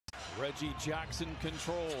Reggie Jackson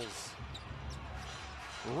controls.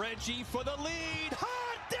 Reggie for the lead.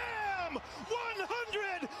 Hot damn!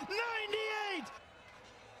 198!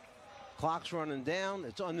 Clock's running down.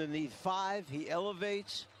 It's underneath 5. He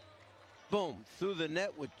elevates. Boom. Through the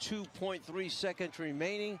net with 2.3 seconds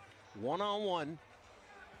remaining. One-on-one.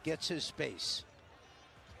 Gets his space.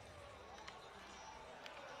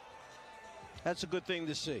 That's a good thing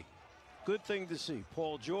to see. Good thing to see.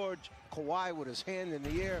 Paul George, Kawhi with his hand in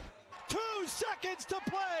the air. 2 seconds to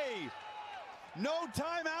play. No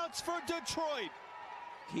timeouts for Detroit.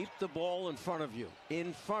 Keep the ball in front of you.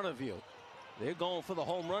 In front of you. They're going for the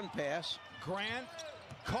home run pass. Grant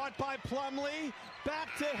caught by Plumlee. Back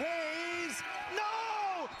to Hayes.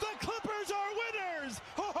 No! The Clippers are winners!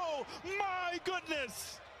 Oh, my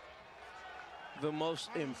goodness! The most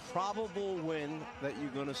improbable win that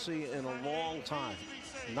you're going to see in a long time.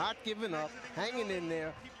 Not giving up, hanging in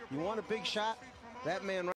there. You want a big shot? That man